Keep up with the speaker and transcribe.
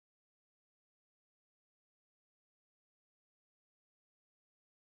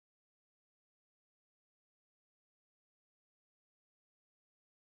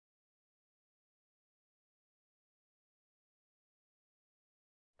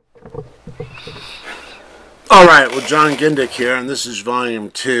Alright, well, John Gindick here, and this is volume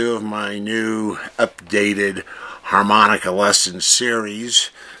 2 of my new updated harmonica lesson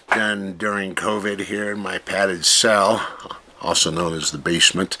series done during COVID here in my padded cell, also known as the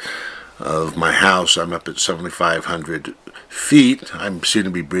basement of my house. I'm up at 7,500 feet. I seem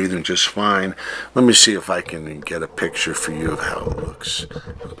to be breathing just fine. Let me see if I can get a picture for you of how it looks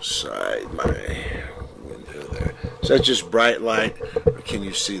outside my window there. Is that just bright light, or can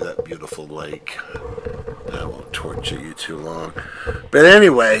you see that beautiful lake? I won't torture you too long. But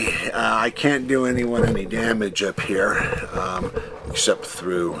anyway, I can't do anyone any damage up here, except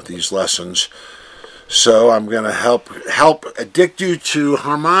through these lessons. So I'm going to help addict you to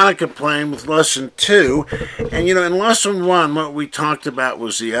harmonica playing with lesson 2. And you know, in lesson 1, what we talked about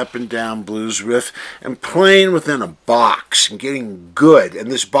was the up and down blues riff and playing within a box and getting good. And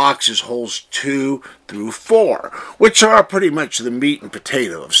this box is holes 2 through 4, which are pretty much the meat and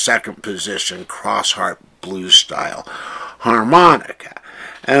potato of second position cross harp blues style harmonica.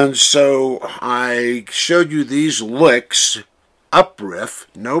 And so I showed you these licks, up riff,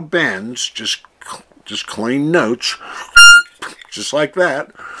 no bends, just clean notes, just like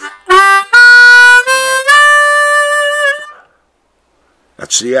that.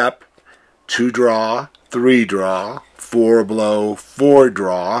 That's the up, 2 draw, 3 draw, 4 blow, 4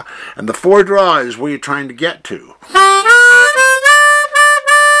 draw, and the 4 draw is where you're trying to get to.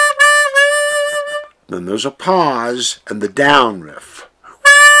 Then there's a pause and the down riff,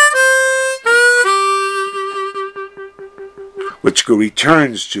 which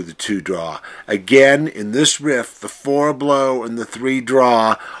returns to the 2 draw. Again, in this riff, the 4 blow and the 3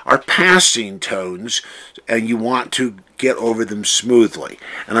 draw are passing tones, and you want to get over them smoothly.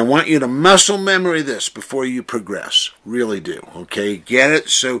 And I want you to muscle memory this before you progress. Really do, okay? Get it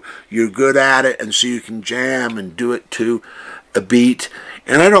so you're good at it and so you can jam and do it to a beat.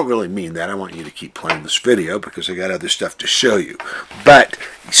 And I don't really mean that. I want you to keep playing this video because I got other stuff to show you. But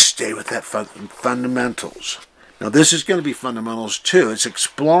stay with that fundamentals. Now this is going to be fundamentals too. It's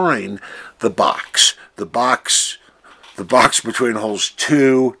exploring the box between holes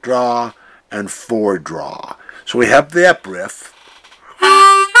 2 draw and 4 draw. So we have the up riff,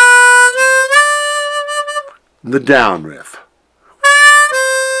 the down riff,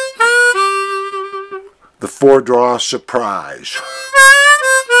 the 4 draw surprise.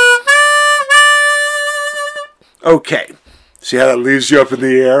 Okay, see how that leaves you up in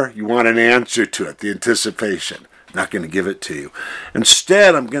the air? You want an answer to it, the anticipation. I'm not going to give it to you.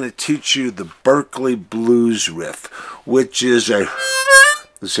 Instead, I'm going to teach you the Berkeley blues riff, which is a,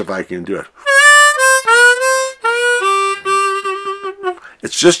 let's see if I can do it.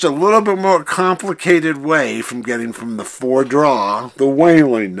 It's just a little bit more complicated way from getting from the 4 draw, the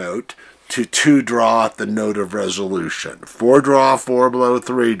wailing note, to 2 draw at the note of resolution. 4 draw, 4 blow,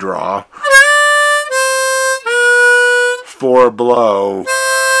 3 draw. 4 blow,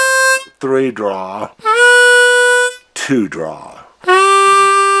 3 draw, 2 draw.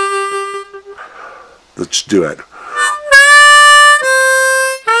 Let's do it.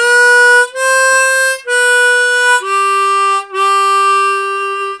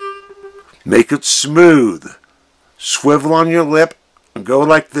 Make it smooth. Swivel on your lip and go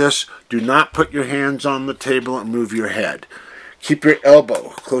like this. Do not put your hands on the table and move your head. Keep your elbow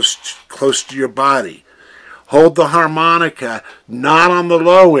close to your body. Hold the harmonica not on the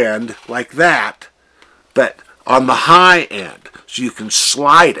low end like that, but on the high end so you can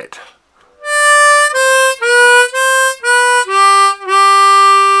slide it.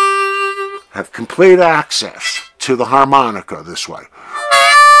 Have complete access to the harmonica this way.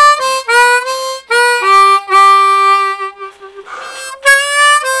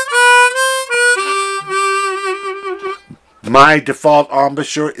 My default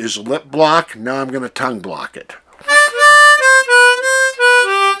embouchure is lip block. Now I'm going to tongue block it.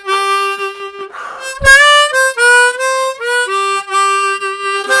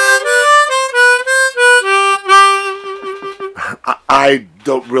 I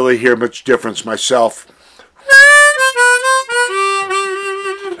don't really hear much difference myself.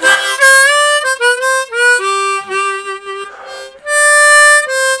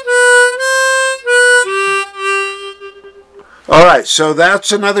 Alright, so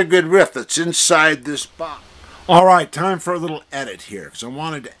that's another good riff that's inside this box. Alright, time for a little edit here, because I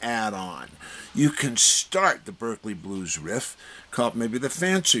wanted to add on. You can start the Berkeley blues riff, call it maybe the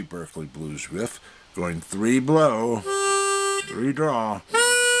fancy Berkeley blues riff, going 3 blow, 3 draw,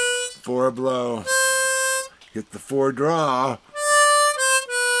 4 blow, hit the 4 draw,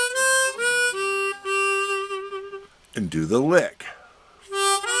 and do the lick.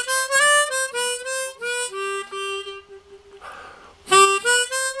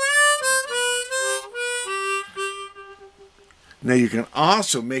 Now you can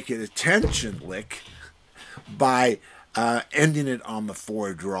also make it a tension lick by ending it on the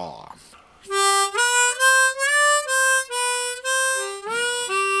 4 draw.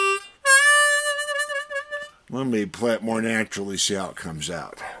 Let me play it more naturally, see how it comes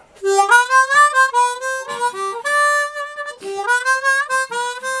out.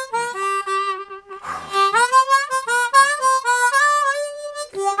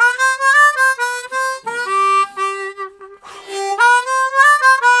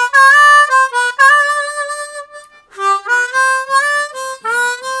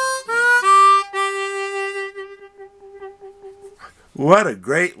 What a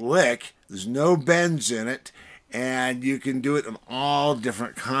great lick. There's no bends in it, and you can do it in all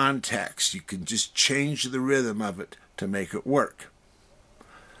different contexts. You can just change the rhythm of it to make it work.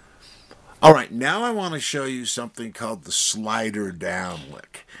 All right, now I want to show you something called the slider down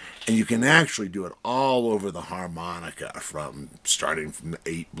lick. And you can actually do it all over the harmonica, starting from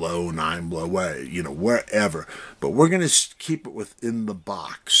 8 blow, 9 blow, wherever. But we're going to keep it within the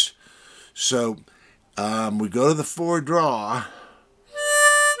box. So we go to the 4 draw,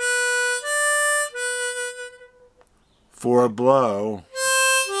 4 blow,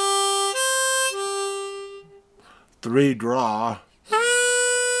 3 draw,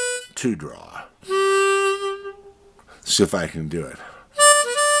 2 draw. See if I can do it.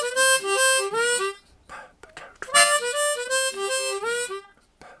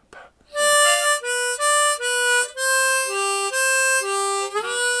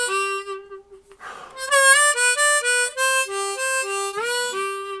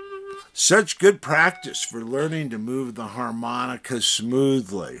 Such good practice for learning to move the harmonica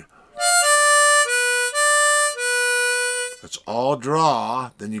smoothly. It's all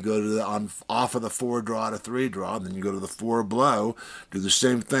draw, then you go to the off of the 4 draw to 3 draw, then you go to the 4 blow, do the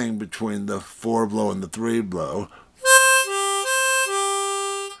same thing between the 4 blow and the 3 blow.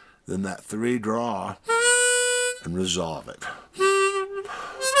 Then that 3 draw and resolve it.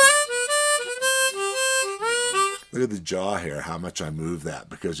 Look at the jaw here, how much I move that,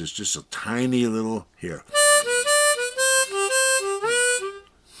 because it's just a tiny little here.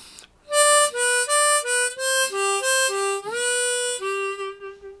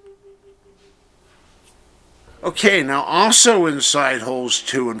 Okay, now also inside holes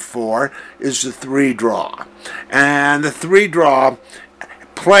 2 and 4 is the 3 draw. And the 3 draw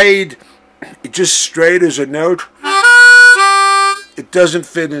played just straight as a note. It doesn't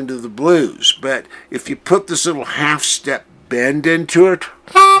fit into the blues, but if you put this little half-step bend into it,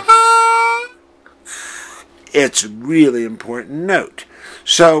 it's a really important note.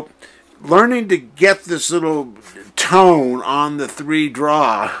 So learning to get this little tone on the 3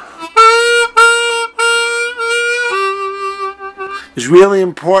 draw is really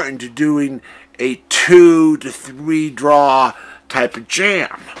important to doing a 2 to 3 draw type of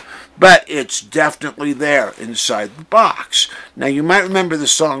jam. But it's definitely there inside the box. Now you might remember the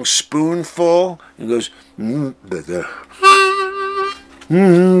song Spoonful. It goes, that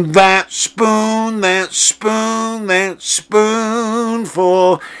spoon, that spoon, that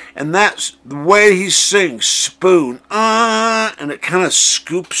spoonful. And that's the way he sings, spoon, and it kind of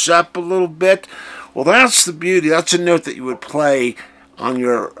scoops up a little bit. Well, that's the beauty. That's a note that you would play on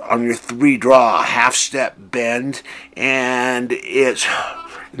your 3 draw, half step bend, and it's,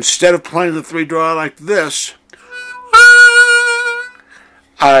 instead of playing the 3 draw like this,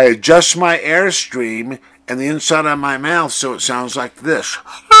 I adjust my airstream and the inside of my mouth so it sounds like this.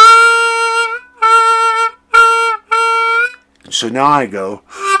 So now I go.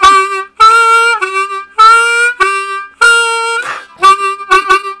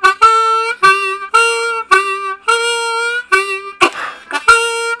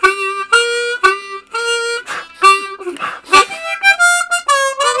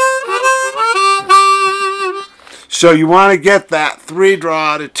 So you want to get that 3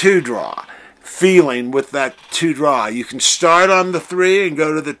 draw to 2 draw feeling with that 2 draw. You can start on the 3 and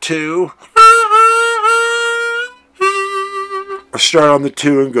go to the 2. Or start on the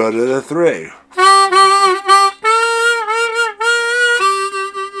 2 and go to the 3.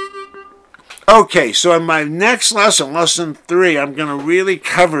 Okay, so in my next lesson, lesson 3, I'm going to really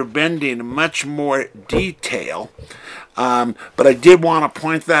cover bending in much more detail. But I did want to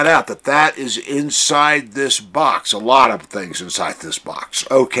point that out, that is inside this box. A lot of things inside this box.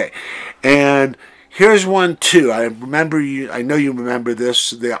 Okay, and here's one too. I know you remember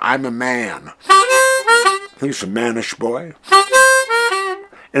this. I'm a Man. I think it's a Mannish Boy.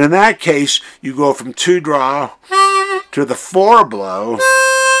 And in that case, you go from 2 draw to the 4 blow,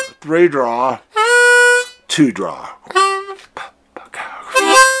 3 draw, 2 draw.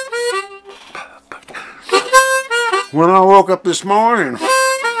 When I woke up this morning,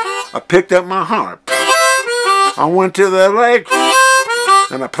 I picked up my harp. I went to the lake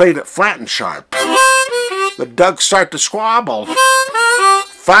and I played it flat and sharp. The ducks start to squabble,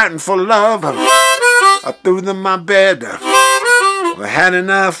 fighting for love. I threw them my bed. I had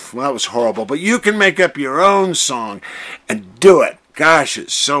enough. Well, that was horrible. But you can make up your own song and do it. Gosh,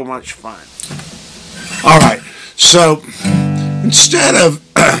 it's so much fun. All right, so instead of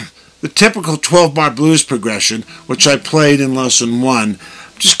the typical 12-bar blues progression, which I played in lesson 1, I'm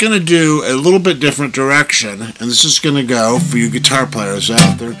just going to do a little bit different direction, and this is going to go, for you guitar players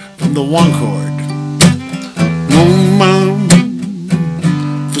out there, from the 1 chord.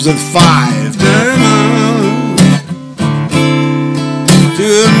 For the 5.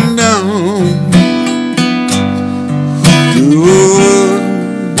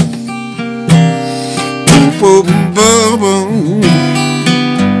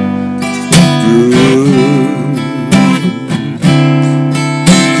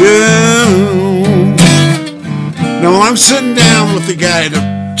 Now when I'm sitting down with the guy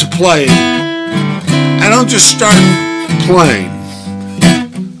to play, I don't just start playing.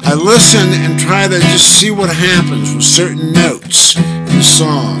 I listen and try to just see what happens with certain notes in the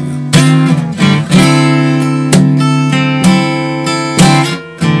song.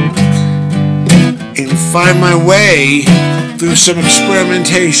 And find my way through some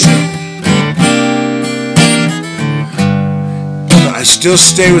experimentation. But I still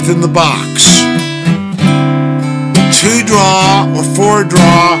stay within the box. 2 draw or 4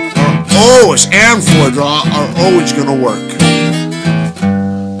 draw are always, and 4 draw are always going to work.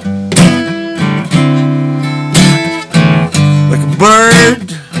 Like a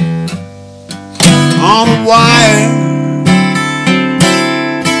bird on a wire,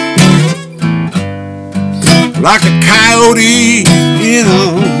 like a coyote in a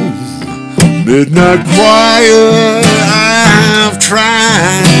midnight choir. I've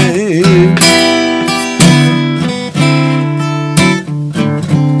tried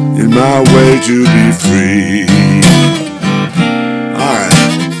in my way to be free. Alright,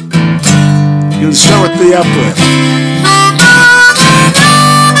 you'll start with the uplift.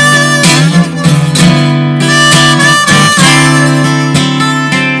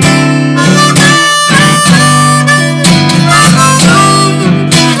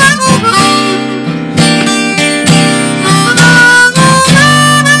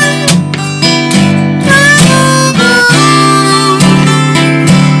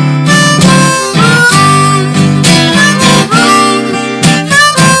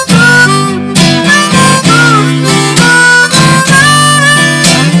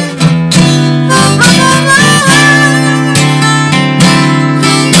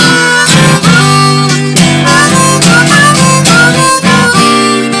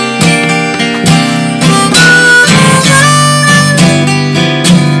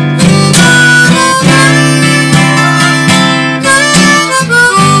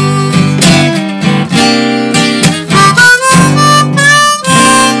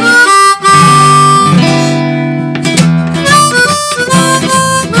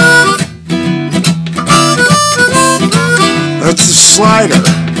 That's the slider.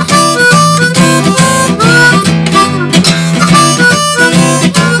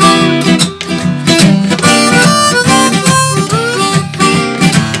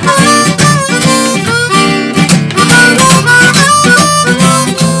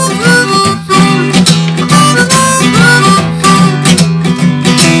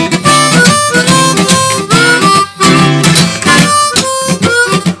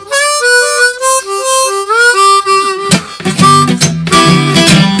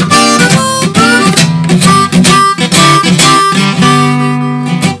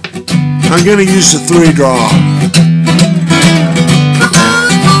 I'm going to use the 3 draw.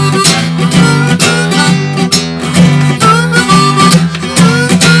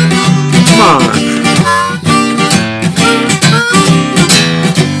 Come on.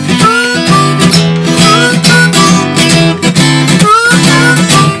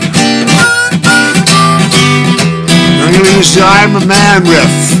 I'm going to use the I'm a Man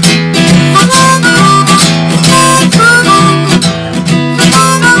riff.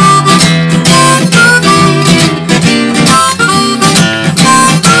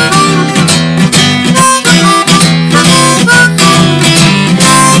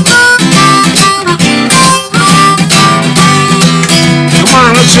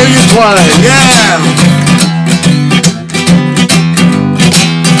 Let's hear you play, yeah!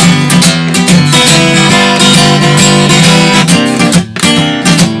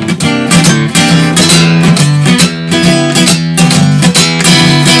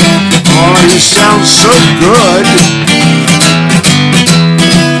 Oh, you sound so good!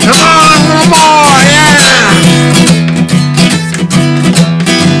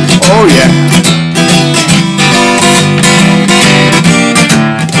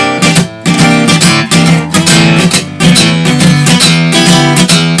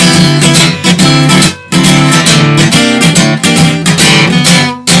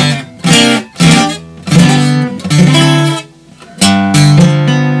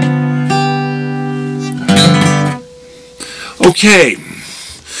 Okay,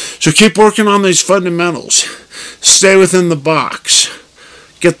 so keep working on these fundamentals. Stay within the box.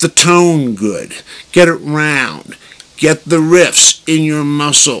 Get the tone good. Get it round. Get the riffs in your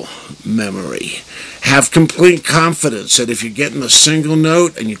muscle memory. Have complete confidence that if you're getting a single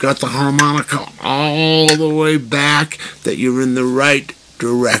note and you got the harmonica all the way back, that you're in the right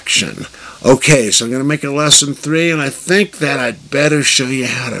direction. Okay, so I'm going to make a lesson 3, and I think that I'd better show you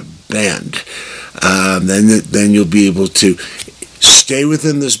how to bend. Then you'll be able to stay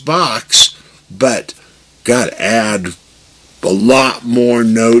within this box, but got to add a lot more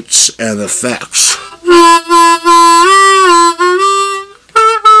notes and effects.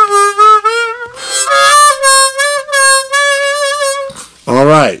 All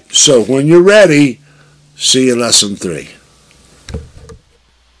right, so when you're ready, see you lesson 3.